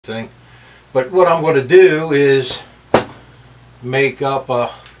thing. But what I'm going to do is make up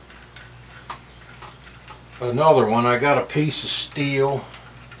another one. I got a piece of steel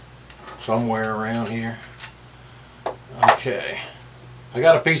somewhere around here. Okay, I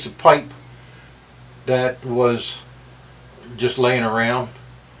got a piece of pipe that was just laying around,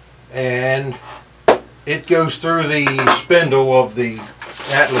 and it goes through the spindle of the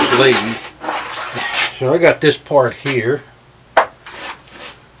Atlas lathe. So I got this part here.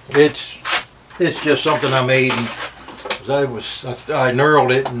 It's just something I made, and I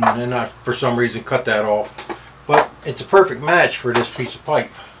knurled it, and then I for some reason cut that off. But it's a perfect match for this piece of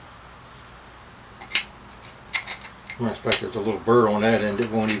pipe. I expect there's a little burr on that end. It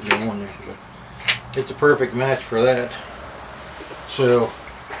won't even go on there, but it's a perfect match for that. So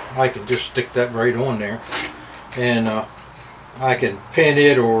I can just stick that right on there, and I can pin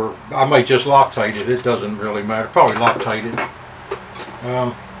it, or I might just Loctite it. It doesn't really matter. Probably Loctite it.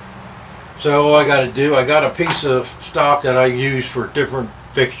 So all I got to do, I got a piece of stock that I use for different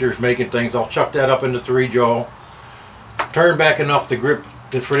fixtures, making things. I'll chuck that up into 3-jaw, turn back enough the grip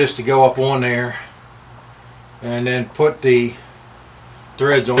for this to go up on there, and then put the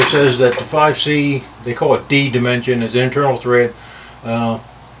threads on. It says that the 5C, they call it D dimension, is the internal thread,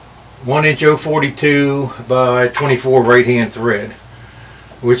 1 inch 042 by 24 right hand thread,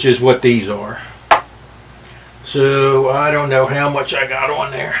 which is what these are. So I don't know how much I got on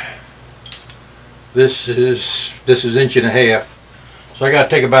there. This is 1.5 inches. So I got to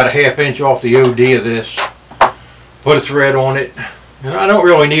take about a 1/2 inch off the OD of this, put a thread on it, and I don't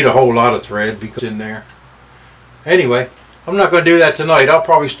really need a whole lot of thread because it's in there. Anyway, I'm not going to do that tonight. I'll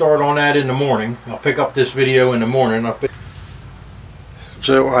probably start on that in the morning. I'll pick up this video in the morning.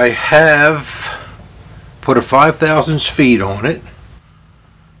 So I have put a 5/1000 feet on it.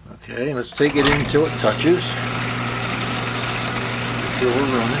 Okay, let's take it in until it touches. Make sure we're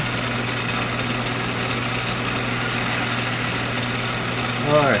running.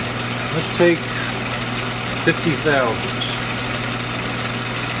 Alright, let's take 50 thousandths.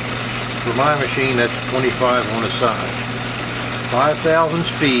 For my machine, that's 25 on the side. 5/1000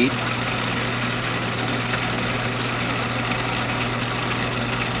 feet.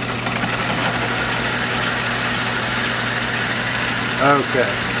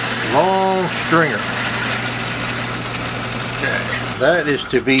 Okay, long stringer. Okay, that is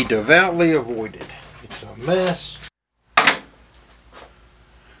to be devoutly avoided. It's a mess.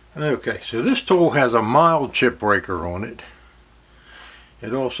 Okay, so this tool has a mild chip breaker on it.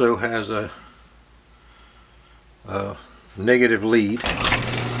 It also has a negative lead. So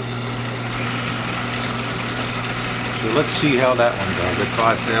let's see how that one does at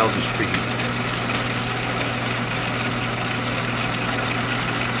 5,000 feet.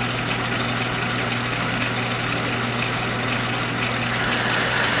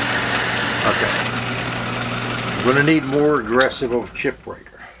 Okay, I'm going to need more aggressive of a chip breaker.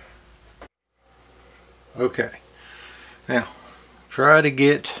 Okay, now try to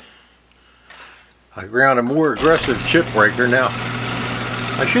get, I ground a more aggressive chip breaker. Now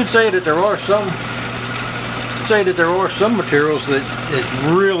I should say that there are some materials that it's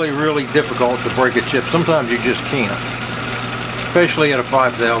really difficult to break a chip. Sometimes you just can't, especially at a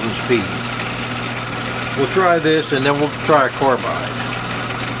 5,000 feet. We'll try this, and then we'll try a carbide.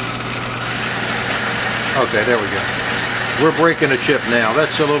 Okay, there we go. We're breaking a chip now.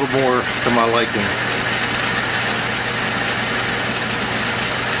 That's a little more to my liking.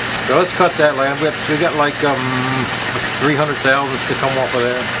 So let's cut that lamp. We got like 300 thousandths to come off of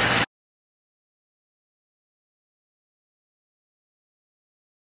there.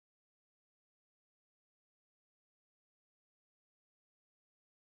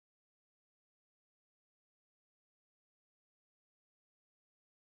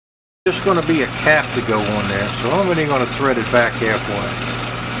 Just going to be a cap to go on there, so I'm only going to thread it back halfway.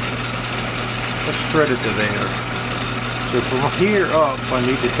 Let's thread it to there. So from here up, I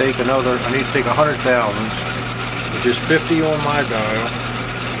need to take 100 thousandths, which is 50 on my dial.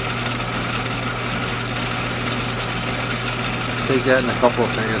 Take that in a couple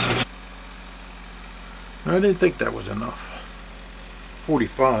of passes. I didn't think that was enough.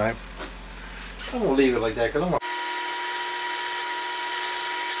 45. I'm going to leave it like that because I'm going to...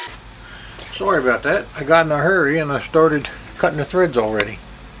 Sorry about that. I got in a hurry and I started cutting the threads already.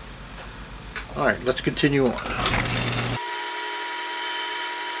 Alright, let's continue on.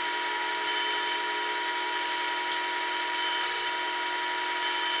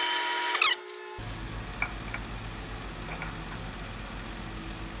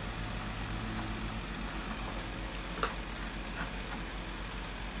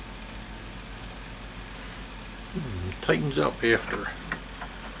 Tightens up after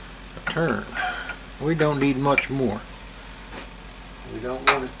turn. We don't need much more. We don't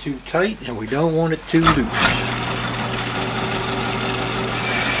want it too tight and we don't want it too loose.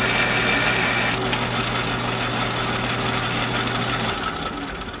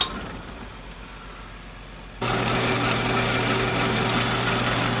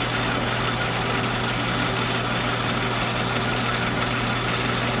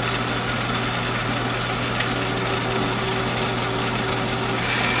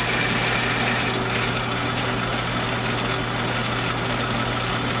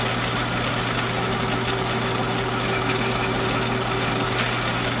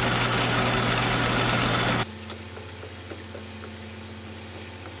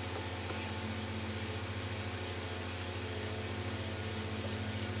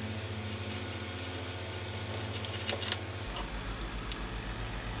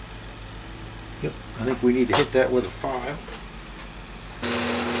 Yep, I think we need to hit that with a file.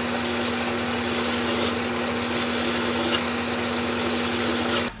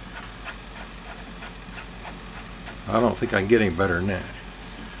 I don't think I can get any better than that.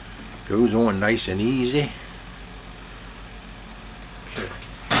 Goes on nice and easy. Okay.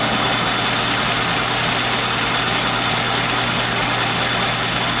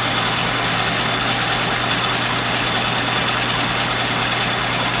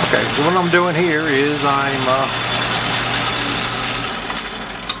 Okay, so what I'm doing here is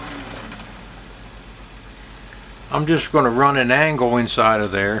I'm just going to run an angle inside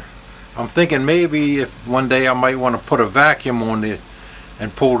of there. I'm thinking maybe if one day I might want to put a vacuum on it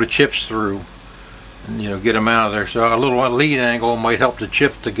and pull the chips through and, you know, get them out of there. So a little lead angle might help the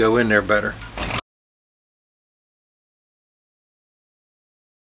chips to go in there better.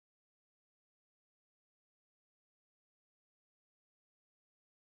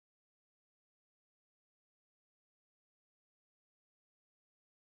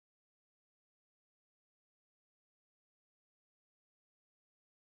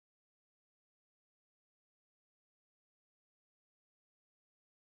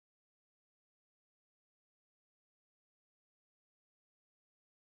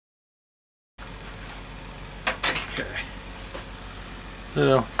 Okay.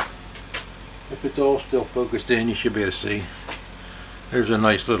 So if it's all still focused in, you should be able to see. There's a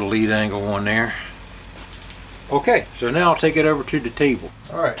nice little lead angle on there. Okay, so now I'll take it over to the table.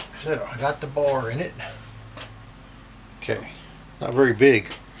 Alright, so I got the bar in it. Okay, not very big.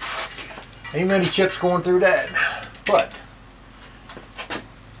 Ain't many chips going through that, but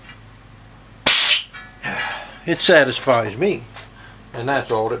it satisfies me, and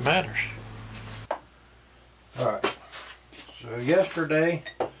that's all that matters. Alright, so yesterday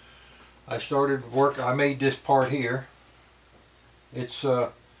I started work. I made this part here. It's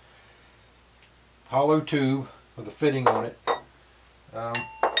a hollow tube with a fitting on it.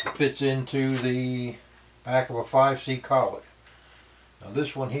 It fits into the back of a 5C collet. Now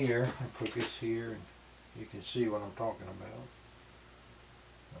this one here, I put this here and you can see what I'm talking about.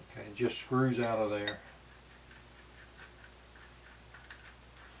 Okay, it just screws out of there.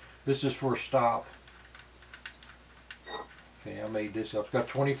 This is for a stop. Okay, I made this up. It's got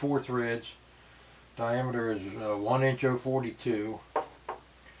 24 threads. Diameter is 1 inch 042.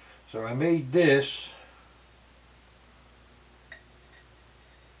 So I made this.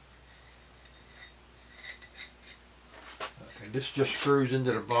 Okay, this just screws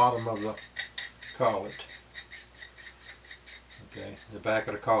into the bottom of the collet. Okay, the back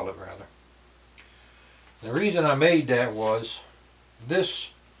of the collet rather. The reason I made that was this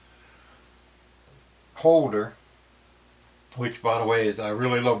holder, which by the way is, I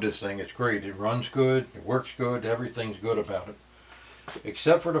really love this thing. It's great. It runs good, it works good, everything's good about it.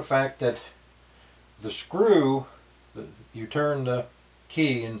 Except for the fact that the screw, you turn the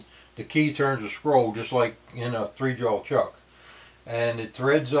key and the key turns the scroll just like in a 3-jaw chuck. And it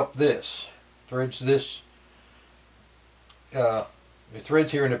threads up this, it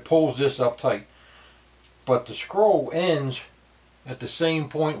threads here and it pulls this up tight. But the scroll ends at the same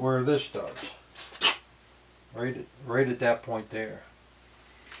point where this does. Right at that point there.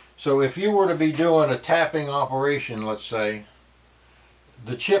 So if you were to be doing a tapping operation, let's say,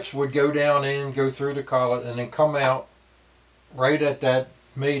 the chips would go down in, go through the collet, and then come out right at that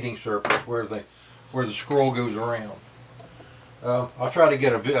mating surface where the scroll goes around. I'll try to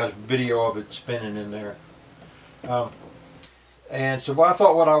get a video of it spinning in there. And so I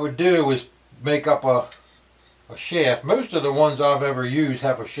thought what I would do is make up a shaft. Most of the ones I've ever used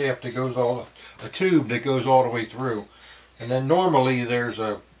have a shaft that goes a tube that goes all the way through. And then normally there's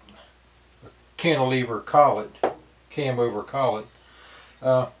a cantilever collet, cam over collet.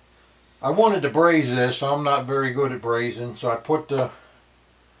 I wanted to braze this, so I'm not very good at brazing, so I put the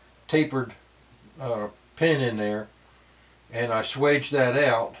tapered pin in there, and I swedged that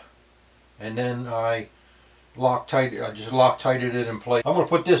out, and then I just Loctited it in place. I'm going to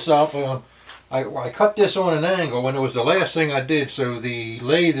put this up. I cut this on an angle, and it was the last thing I did, so the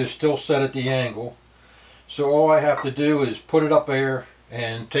lathe is still set at the angle. So all I have to do is put it up there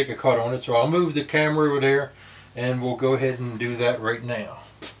and take a cut on it. So I'll move the camera over there, and we'll go ahead and do that right now.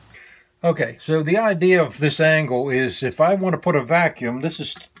 Okay, so the idea of this angle is if I want to put a vacuum,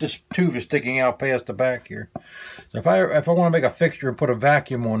 this tube is sticking out past the back here. So if I want to make a fixture and put a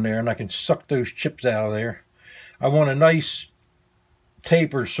vacuum on there and I can suck those chips out of there, I want a nice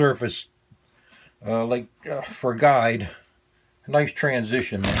tapered surface, for a guide, a nice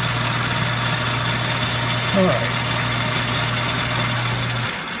transition there. All right.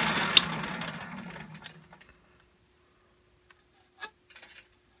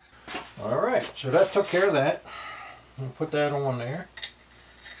 Alright, so that took care of that. I'll put that on there.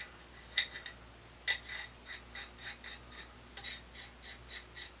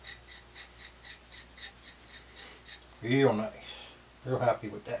 Real nice. Real happy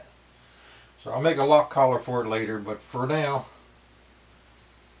with that. So I'll make a lock collar for it later, but for now,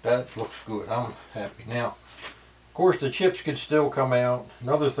 that looks good. I'm happy. Now, of course, the chips can still come out.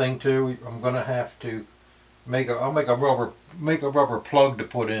 Another thing too, I'm going to have to I'll make a rubber plug to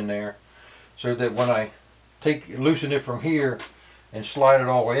put in there, so that when I loosen it from here and slide it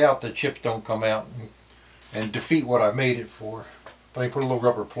all the way out, the chips don't come out and defeat what I made it for. But I can put a little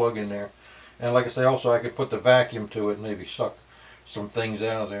rubber plug in there. And like I say, also I could put the vacuum to it and maybe suck some things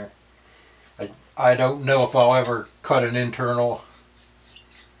out of there. I don't know if I'll ever cut an internal,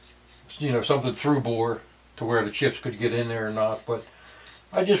 something through bore to where the chips could get in there or not, but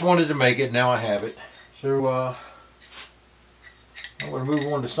I just wanted to make it. Now I have it. So I'm going to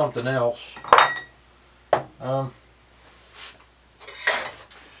move on to something else.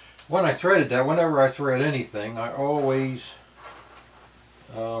 When I threaded that, whenever I thread anything, I always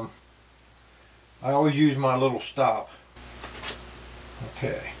use my little stop.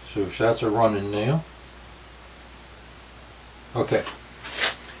 Okay, so that's a running now. Okay,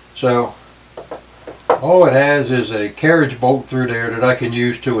 so all it has is a carriage bolt through there that I can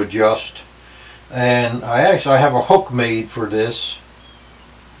use to adjust. And I have a hook made for this.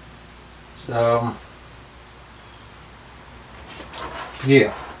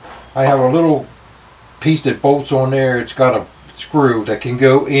 Yeah, I have a little piece that bolts on there. It's got a screw that can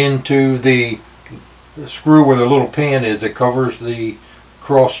go into the screw where the little pin is that covers the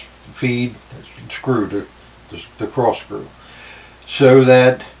cross feed screw, the cross screw, so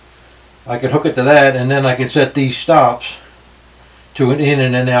that I can hook it to that, and then I can set these stops to an in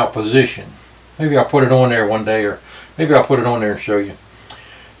and an out position. Maybe I'll put it on there one day, or maybe I'll put it on there and show you.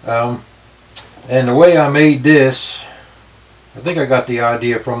 And the way I made this, I think I got the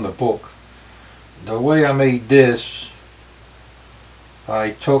idea from the book. The way I made this,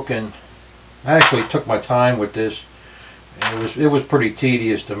 I actually took my time with this. And it was pretty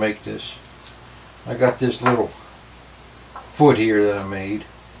tedious to make this. I got this little foot here that I made.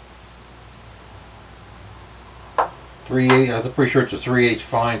 3/8, I'm pretty sure it's a 3/8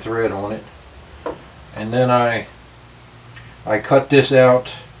 fine thread on it. And then I cut this out.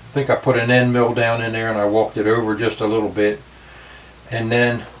 I think I put an end mill down in there and I walked it over just a little bit. And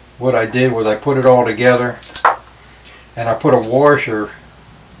then what I did was I put it all together, and I put a washer,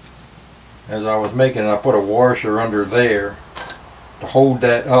 as I was making it, I put a washer under there to hold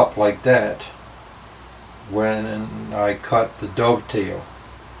that up like that when I cut the dovetail.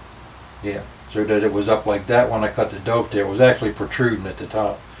 Yeah, so that it was up like that when I cut the dovetail. It was actually protruding at the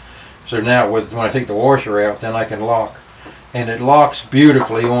top. So now when I take the washer out, then I can lock. And it locks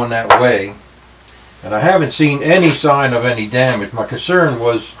beautifully on that way. And I haven't seen any sign of any damage. My concern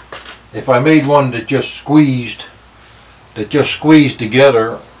was if I made one that just squeezed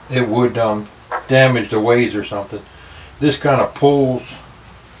together, it would damage the ways or something. This kind of pulls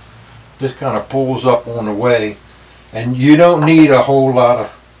up on the way, and you don't need a whole lot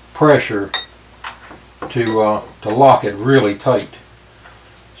of pressure to lock it really tight.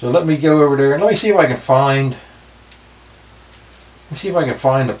 So let me go over there and let me see if I can find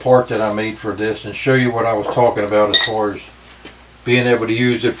the part that I made for this and show you what I was talking about as far as being able to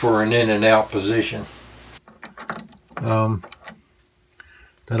use it for an in and out position.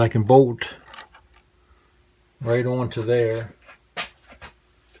 That I can bolt right onto there.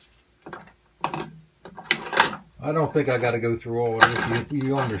 I don't think I got to go through all of this.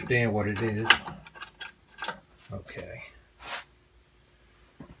 You understand what it is. Okay.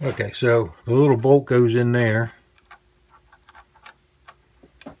 Okay, so the little bolt goes in there.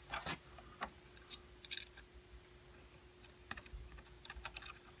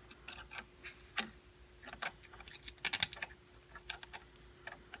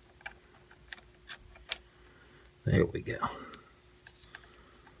 There we go.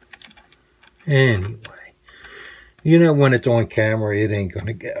 Anyway, you know when it's on camera, it ain't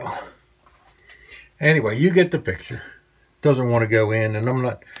gonna go. Anyway, you get the picture. Doesn't want to go in, and I'm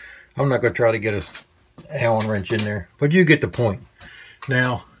not gonna try to get a Allen wrench in there, but you get the point.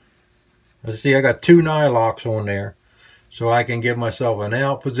 Now, let's see, I got 2 nylocks on there, so I can give myself an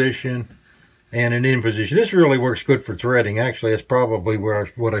out position and an in position. This really works good for threading. Actually, it's probably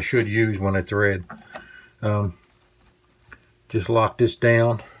what I should use when I thread. Just lock this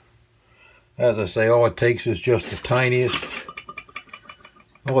down. As I say, all it takes is just the tiniest.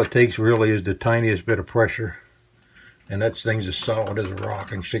 All it takes really is the tiniest bit of pressure, and that thing's as solid as a rock.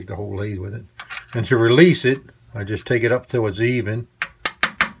 I can shake the whole lathe with it. And to release it, I just take it up till it's even,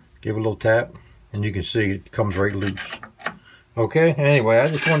 give it a little tap, and you can see it comes right loose. Okay, anyway, I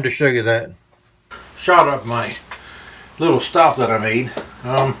just wanted to show you that. Shot up my little stop that I made.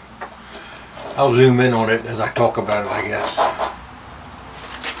 I'll zoom in on it as I talk about it, I guess.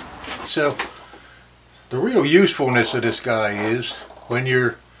 So, the real usefulness of this guy is when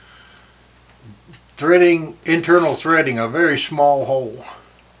you're threading, internal threading a very small hole,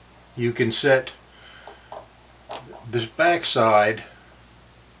 you can set this back side.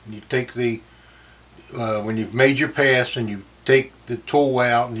 You take the when you've made your pass and you take the tool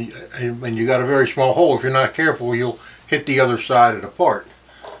out and you got a very small hole. If you're not careful, you'll hit the other side of the part.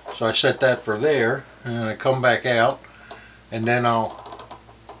 So I set that for there, and I come back out, and then I'll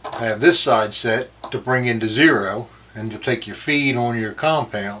have this side set to bring into 0, and you'll take your feed on your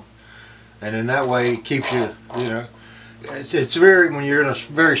compound, and then that way it keeps you, you know, it's very, when you're in a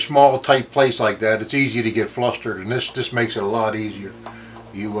very small tight place like that, it's easy to get flustered, and this makes it a lot easier.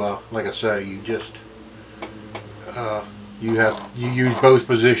 You like I say, you just you use both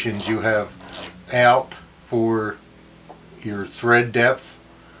positions. You have out for your thread depth,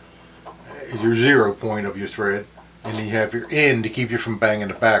 your 0 point of your thread, and then you have your in to keep you from banging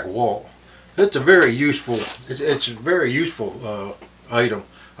the back wall. It's a very useful. It's a very useful item.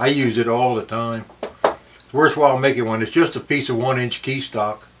 I use it all the time. It's worthwhile making one. It's just a piece of 1-inch key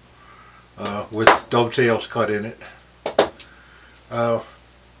stock with dovetails cut in it.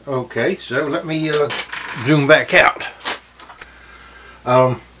 Okay, so let me zoom back out.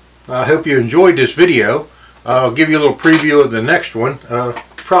 I hope you enjoyed this video. I'll give you a little preview of the next one.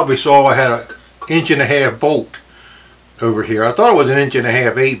 Probably saw I had an 1.5-inch bolt over here. I thought it was an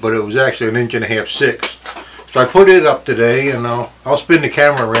 1.5-inch 8, but it was actually an 1.5-inch 6. So I put it up today, and I'll spin the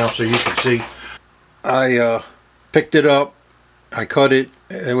camera around so you can see. I picked it up, I cut it,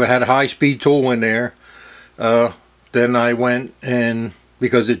 it had a high-speed tool in there. Then I went and,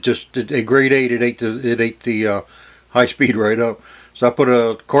 because it grade 8, it ate the high speed right up. So I put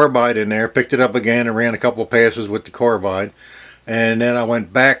a carbide in there, picked it up again, and ran a couple of passes with the carbide. And then I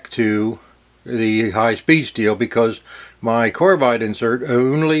went back to the high speed steel because my carbide insert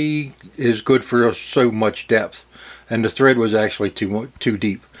only is good for so much depth, and the thread was actually too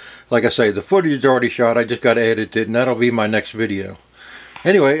deep. Like I say, the footage is already shot. I just got to edit it, and that'll be my next video.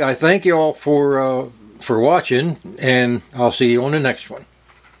 Anyway, I thank you all for watching, and I'll see you on the next one.